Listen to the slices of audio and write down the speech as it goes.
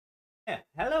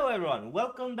Hello everyone,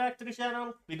 welcome back to the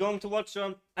channel. We're going to watch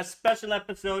a special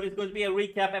episode. It's going to be a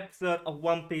recap episode of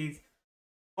One Piece.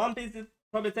 One Piece is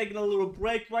probably taking a little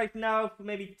break right now for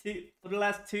for the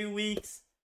last 2 weeks.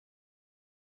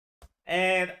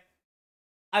 And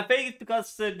I think it's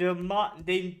because they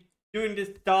doing this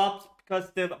stop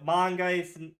because the manga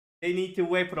is, they need to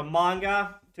wait for the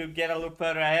manga to get a little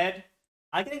further ahead.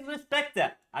 I can respect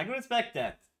that.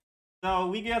 So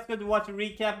we just going to watch a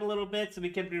recap a little bit so we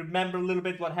can remember a little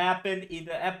bit what happened in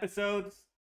the episodes.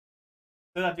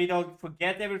 So that we don't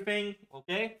forget everything,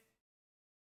 okay?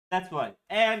 That's right.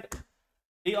 And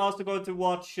we also going to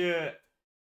watch, I'm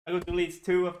going to release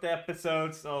 2 of the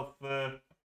episodes of what's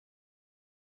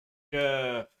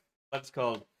it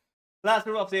called? Last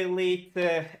of the Elite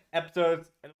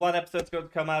episodes. And 1 episode's going to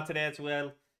come out today as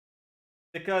well.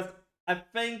 Because I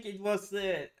think it was...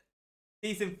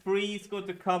 Season 3 is going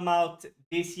to come out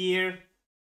this year.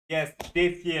 Yes,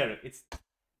 this year. It's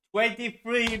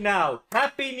 23 now.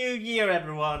 Happy New Year,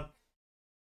 everyone.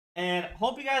 And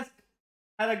hope you guys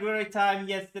had a great time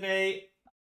yesterday.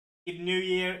 If New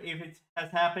Year, if it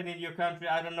has happened in your country,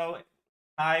 I don't know.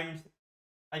 Times,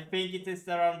 I think it is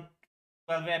around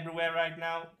 12 everywhere right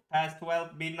now. Past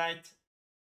 12, midnight.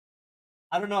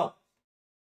 I don't know.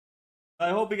 I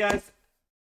hope you guys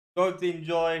going to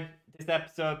enjoy this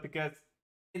episode because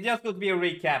it's just going to be a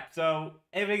recap, so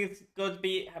everything is going to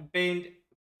be been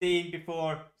seen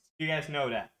before, so you guys know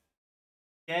that.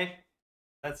 Okay?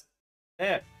 That's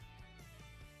it.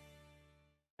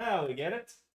 Now we get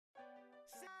it.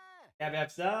 Have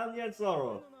some and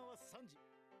sorrow.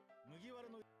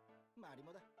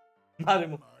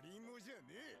 Marimo.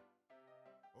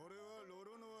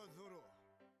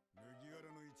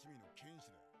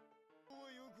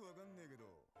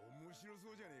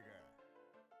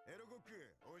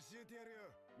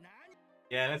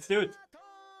 Yeah, let's do it.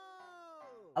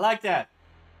 I like that.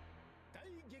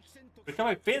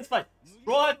 Becoming Finn's fight.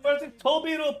 Stride versus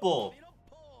Tobi Roppo.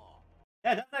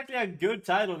 Yeah, that's actually a good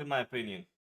title in my opinion.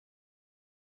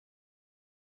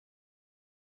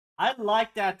 I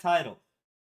like that title.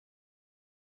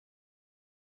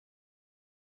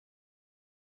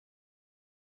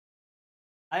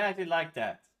 I actually like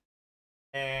that.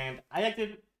 And I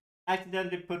actually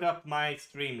accidentally put up my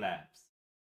Streamlabs.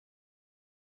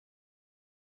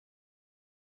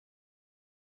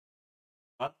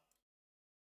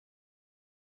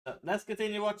 But let's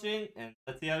continue watching and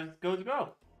let's see how it's going to go.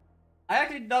 I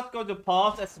actually not going to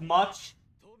pause as much.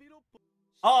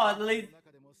 Oh, at least.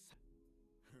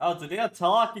 Oh, so they are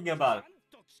talking about it.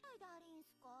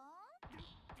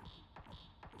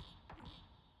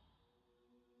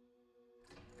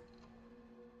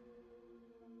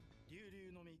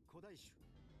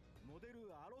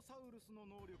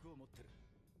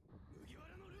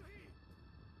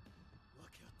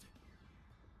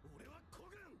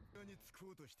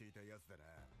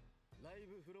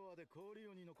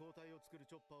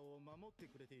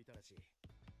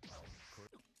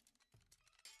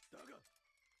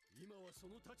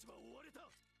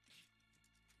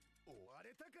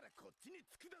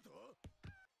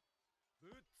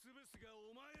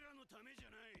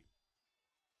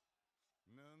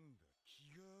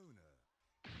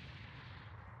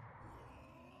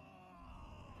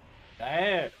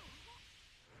 Damn.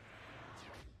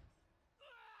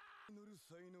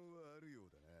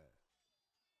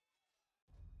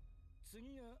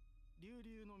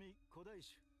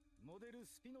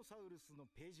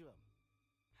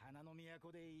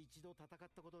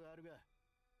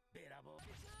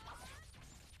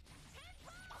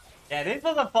 Yeah, this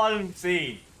was a fun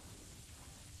scene.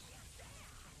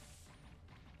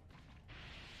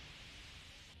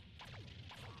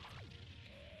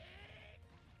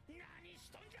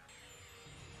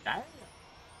 Damn.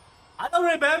 I don't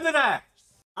remember that.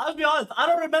 I'll be honest, I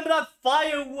don't remember that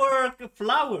firework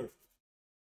flower.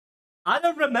 I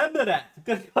don't remember that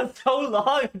because it was so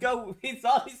long ago we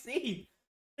saw this scene.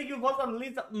 I think it was at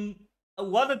least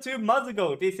 1 or 2 months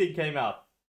ago this scene came out.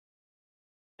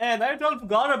 And I totally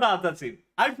forgot about that scene.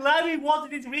 I'm glad we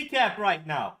watched this recap right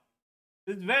now.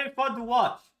 It's very fun to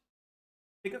watch.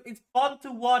 Because it's fun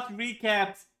to watch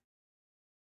recaps.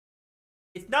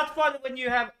 It's not fun when you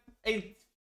have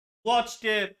watched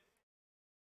the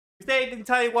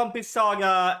entire One Piece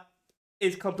saga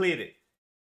is completed.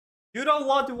 You don't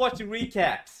want to watch the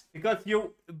recaps because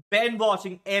you've been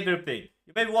watching everything.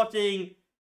 You've been watching.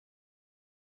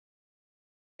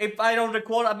 If I don't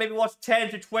record, I maybe watch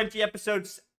 10 to 20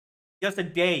 episodes just a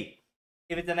day.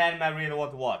 If it's an anime I really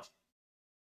want to watch.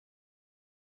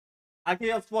 I can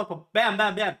just watch for bam,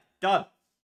 bam, bam. Done.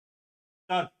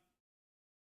 Done.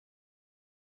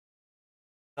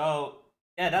 So,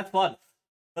 Yeah, that's fun.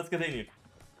 Let's continue.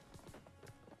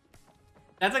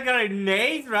 That's a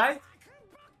grenade, right?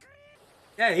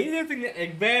 Yeah, he's using a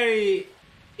very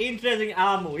interesting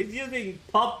ammo. He's using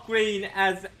pop green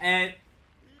as an...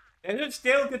 And he'll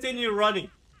still continue running.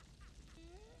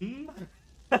 Hmm?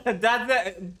 That's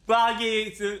a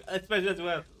buggy especially as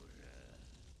well.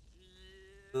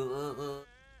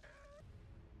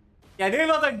 Yeah, this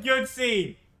was a good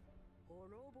scene.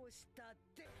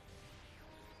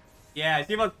 Yeah,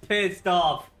 she was pissed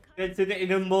off into the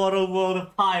immortal world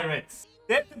of pirates.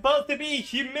 There's supposed to be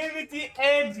humanity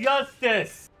and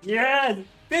justice. Yes,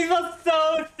 this was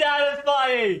so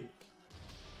satisfying.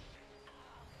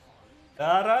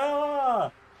 Ta-da!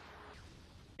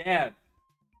 Yeah.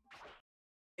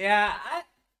 Yeah,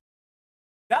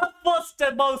 that was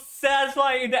the most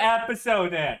satisfying in the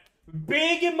episode there.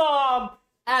 Big Mom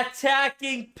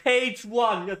attacking page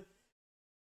 1.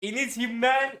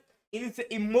 In its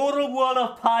immortal world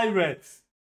of pirates.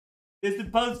 There's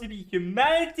supposed to be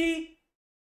humanity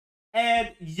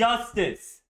and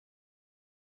justice.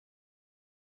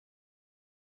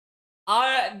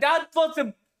 That was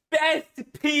the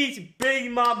best piece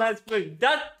Big Mom has put.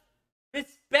 That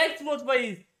respect was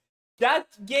raised. That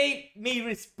gave me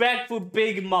respect for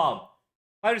Big Mom.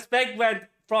 My respect went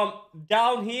from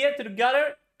down here to the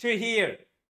gutter to here.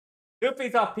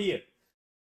 Luffy's up here.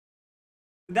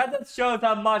 That just shows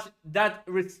how much that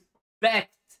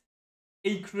respect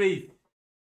increased.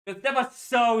 Because that was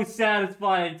so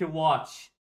satisfying to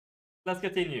watch. Let's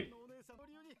continue.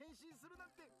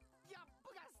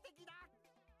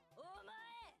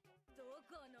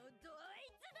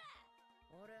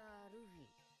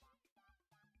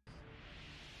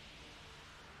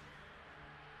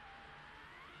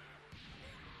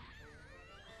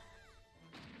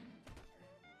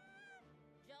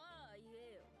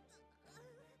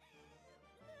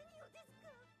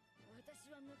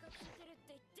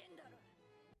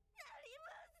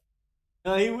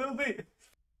 He will be.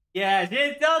 Yeah,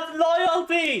 that's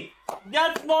loyalty.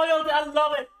 That's loyalty. I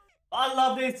love it. I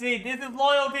love this scene. This is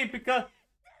loyalty because...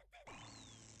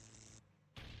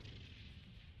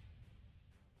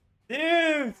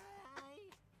 Dude!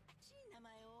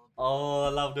 Oh, I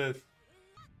love this.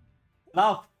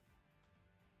 Love.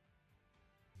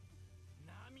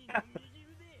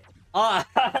 Oh,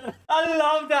 I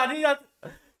love that. He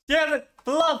has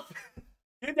fluff.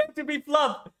 You have to be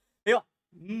fluff.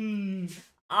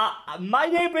 My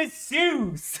name is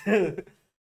Zeus.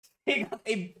 He got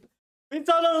a... We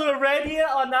saw a little red here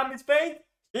on Nami's face.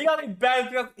 He got embarrassed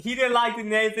because he didn't like the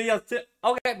name. So he just...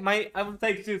 Okay, I will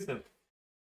take Zeus then.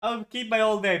 I will keep my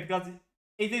old name because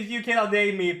it is you cannot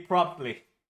name me properly.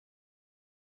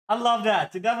 I love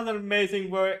that. That was an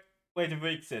amazing way to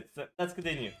fix it. So let's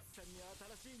continue.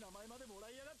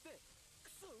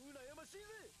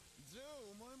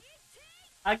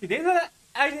 Actually, this is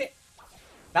actually...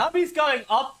 Nami's getting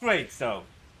upgrades though.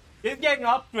 He's getting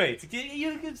upgrades.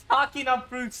 You're talking up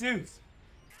through Zeus.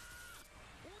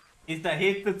 Is to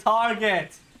hit the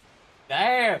target.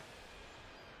 There.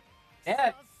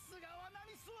 Yeah.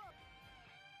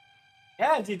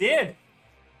 Yeah, she did.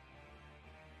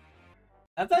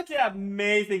 That's actually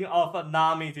amazing of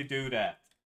Nami to do that.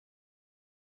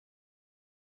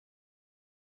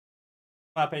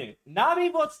 My opinion. Nami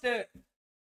was the...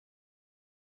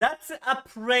 That's a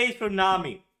praise for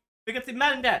Nami. Because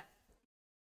imagine that.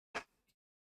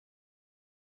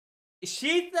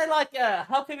 She's like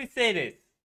how can we say this?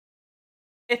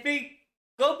 If we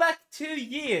go back 2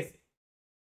 years,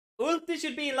 Ulti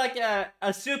should be like a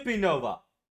supernova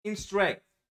in strength.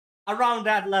 Around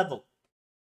that level.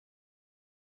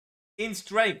 In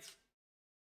strength.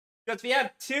 Because we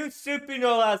have 2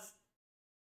 supernovas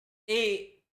in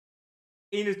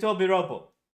the Tobi Roppo.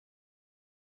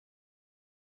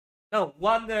 No,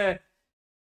 one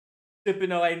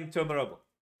supernova in Tobi Roppo.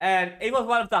 And it was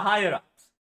one of the higher ups.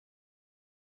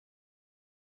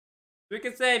 We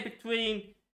can say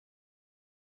between...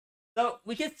 So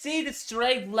we can see the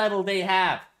strength level they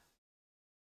have.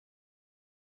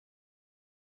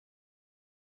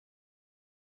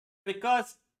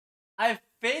 Because I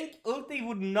think Ulti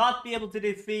would not be able to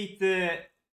defeat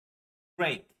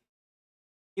Frank.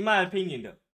 In my opinion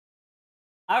though.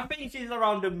 I think she's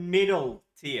around the middle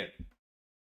tier.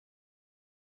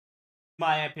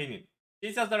 My opinion.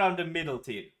 She's just around the middle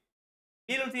tier.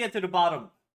 Middle tier to the bottom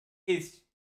is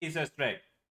her strength.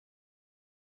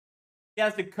 She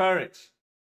has the courage.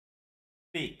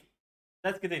 Speak.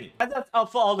 Let's continue. And that's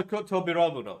up for all the Tobi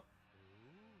Roppo though.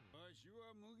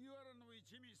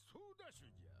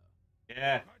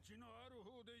 Yeah.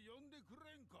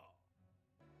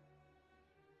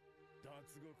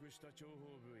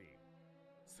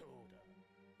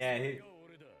 Yeah, he...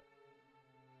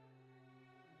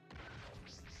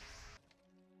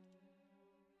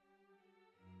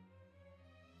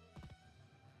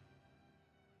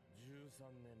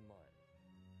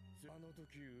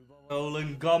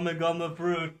 Stolen gummy gummy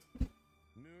fruit.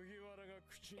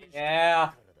 Yeah.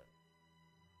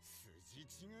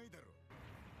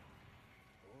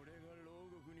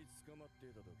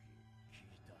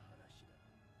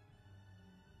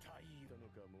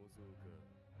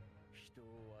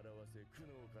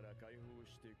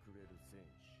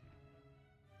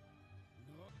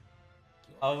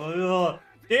 Oh,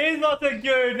 this was a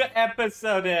good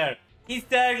episode there. He's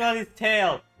standing on his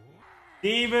tail.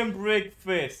 Demon Brick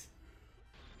Fish.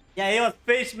 Yeah, he was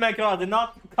Fishman Karate,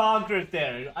 not Conquerors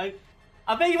there. I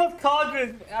think he was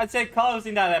Conquerors. I said Conquerors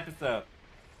in that episode.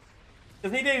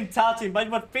 Because he didn't touch him, but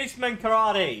it was Fishman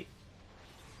Karate.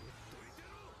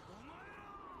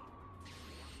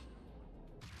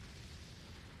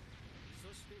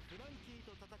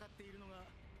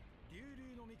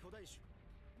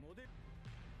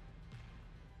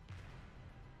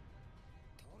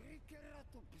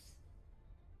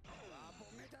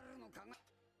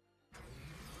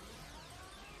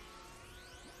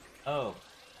 Oh.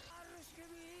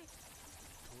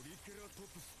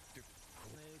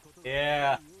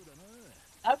 Yeah.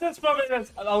 I think probably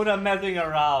just Oda messing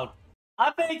around.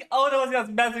 I think Oda was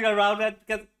just messing around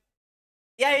because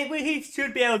yeah, he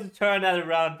should be able to turn that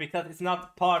around because it's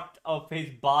not part of his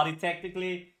body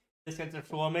technically. Just can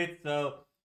transform it, so.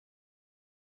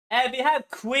 And we have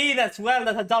Queen as well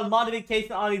that has done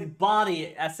modification on his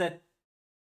body as a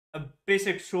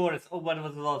basic shorts. Oh, what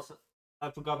was it also? I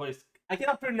forgot what it's. I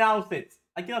cannot pronounce it.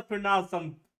 I cannot pronounce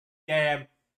some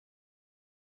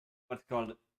what's it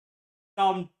called?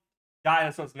 Some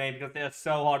dinosaur's name because they are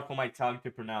so hard for my tongue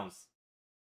to pronounce.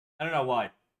 I don't know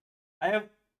why. I have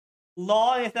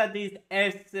long as that these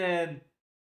S and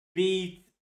B,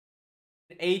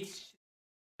 H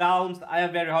sounds I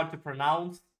have very hard to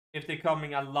pronounce if they're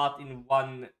coming a lot in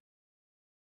one.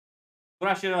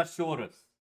 Brachiosaurus.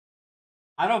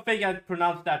 I don't think I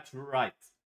pronounced that right.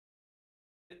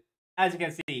 As you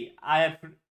can see, I have a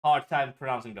hard time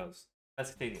pronouncing those.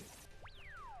 Let's continue.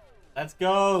 Let's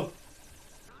go!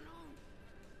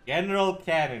 General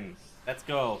Cannon. Let's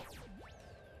go.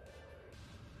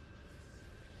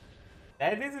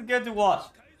 Hey, this is good to watch.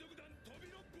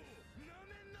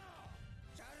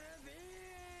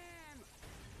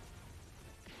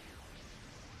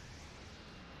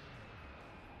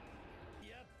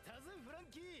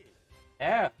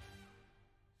 Yeah.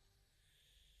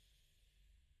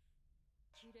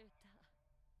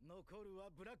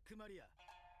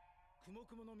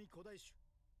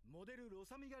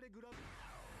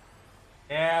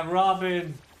 Yeah,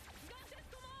 Robin.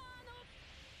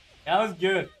 That was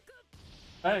good.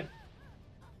 Hey.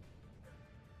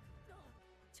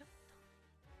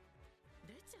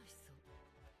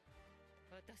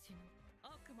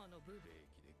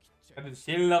 And the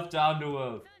shield of the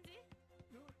underworld.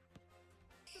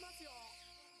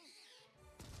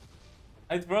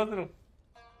 It's personal.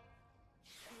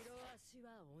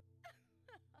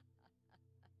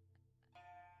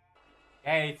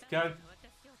 Hey, it's good.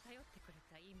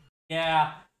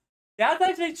 Yeah. That's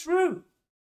actually true.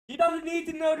 He doesn't need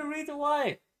to know the reason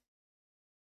why.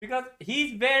 Because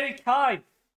he's very kind.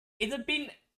 It has been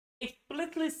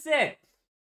explicitly said.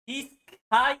 He's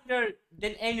kinder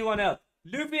than anyone else.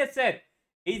 Luffy has said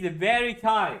he's very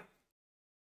kind.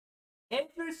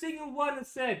 Every single one has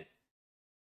said.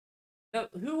 Now,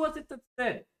 who was it that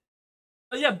said?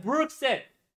 Oh yeah, Brooke said.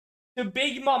 To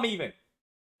Big Mom even.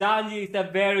 Sanji is a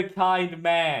very kind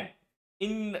man.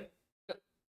 In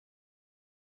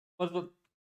which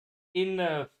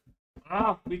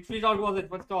arc was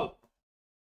it? What's it called?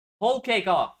 Whole Cake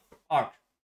arc.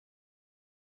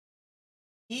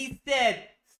 He said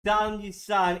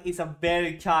Sanji-san is a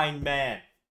very kind man.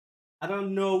 I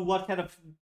don't know what kind of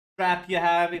trap you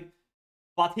have,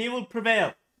 but he will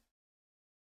prevail.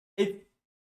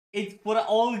 It's for the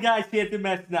old guys here to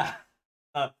mess now.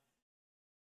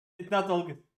 It's not all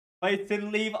good. But it's to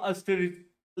leave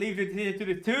it to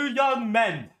the two young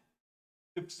men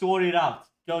to sort it out,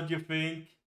 don't you think?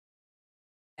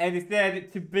 And he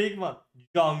said to Big Mom,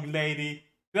 young lady.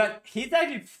 But he's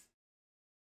actually,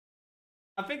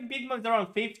 I think Big Mom's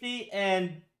around 50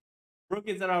 and Brooke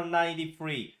is around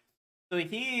 93. So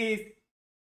he is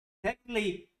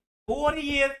technically 40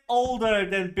 years older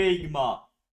than Big Mom.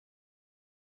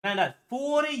 Man, that's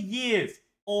 40 years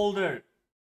older.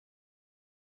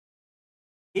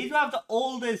 He's one of the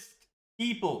oldest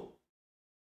people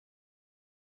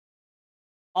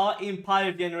in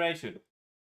Pirate Generation.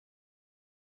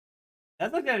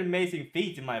 That's like an amazing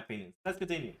feat in my opinion. Let's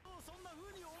continue.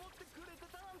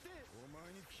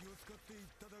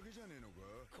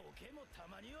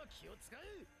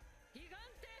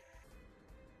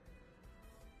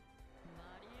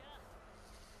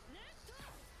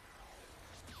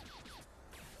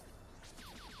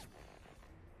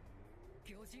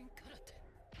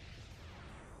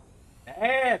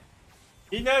 Damn!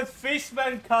 He knows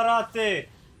fishman karate!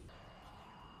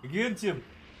 Good.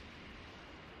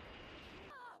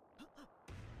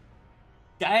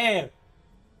 Damn!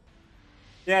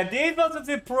 Yeah, this was a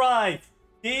surprise!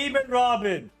 Demon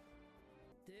Robin!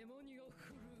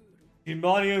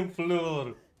 Demonium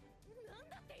Floor!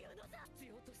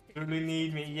 Really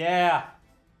need me, yeah!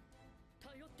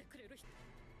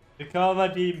 Become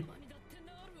a demon.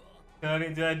 Turn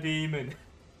into a demon.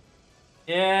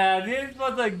 Yeah, this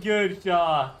was a good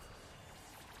shot.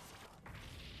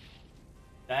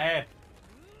 Damn.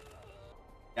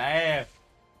 Damn.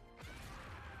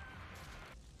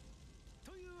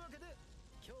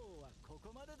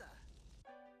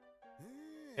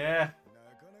 Yeah.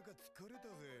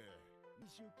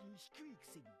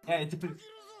 Yeah, it's a bit...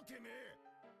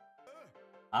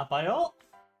 Apayo?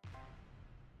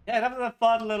 Yeah, that was a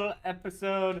fun little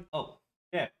episode. Oh,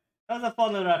 yeah. That was a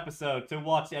fun little episode to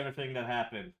watch everything that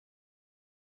happened.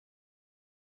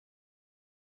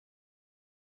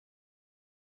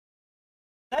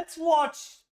 Let's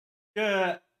watch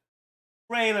the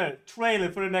trailer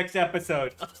for the next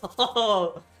episode.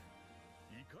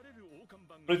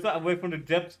 Let's not away from the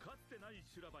depths.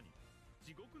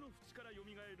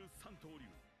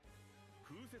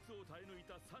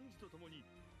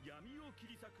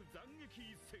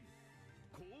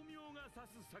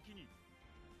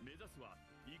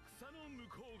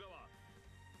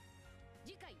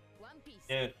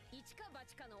 Yeah.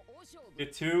 The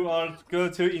two are go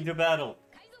into battle.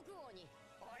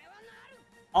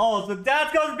 Oh, so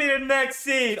that's gonna be the next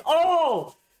scene.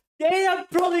 Oh, they are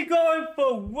probably going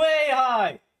for way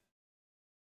high.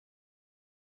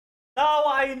 Now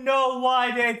I know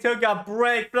why they took a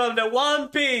break from the One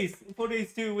Piece for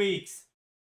these 2 weeks.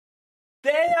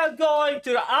 They are going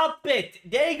to up it.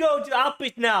 They go to up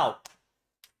it now.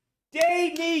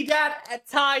 They need that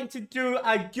time to do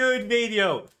a good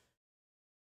video.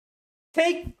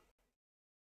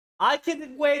 I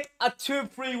can wait a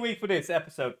 2-3 week for this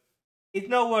episode. It's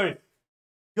no worries.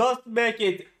 Just make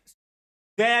it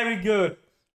very good.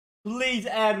 Please,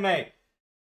 anime.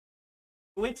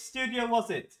 Which studio was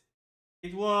it?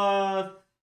 It was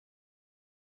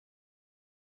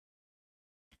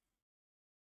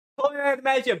Toy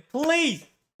Animation. Please,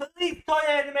 please, Toy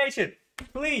Animation.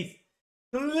 Please,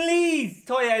 please,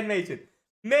 Toy Animation.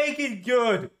 Make it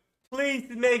good. Please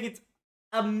make it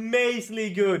amazingly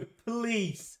good.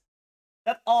 Please.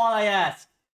 That's all I ask.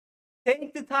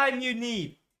 Take the time you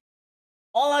need.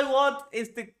 All I want is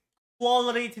the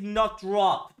quality to not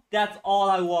drop. That's all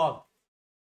I want.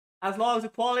 As long as the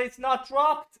quality is not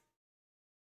dropped,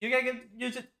 you can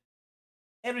use it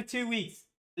every 2 weeks.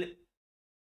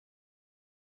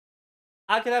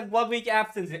 I can have 1 week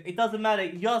absence. It doesn't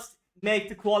matter. Just make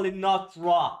the quality not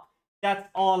drop. That's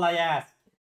all I ask.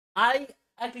 I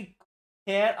actually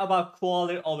care about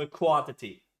quality over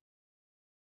quantity.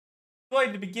 So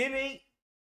in the beginning,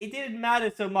 it didn't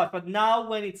matter so much. But now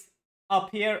when it's up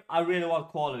here, I really want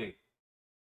quality.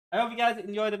 I hope you guys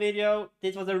enjoyed the video.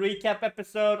 This was a recap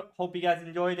episode. Hope you guys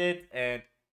enjoyed it. And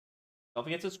don't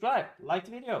forget to subscribe. Like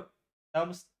the video.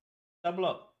 Thumbs down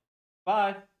below.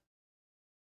 Bye.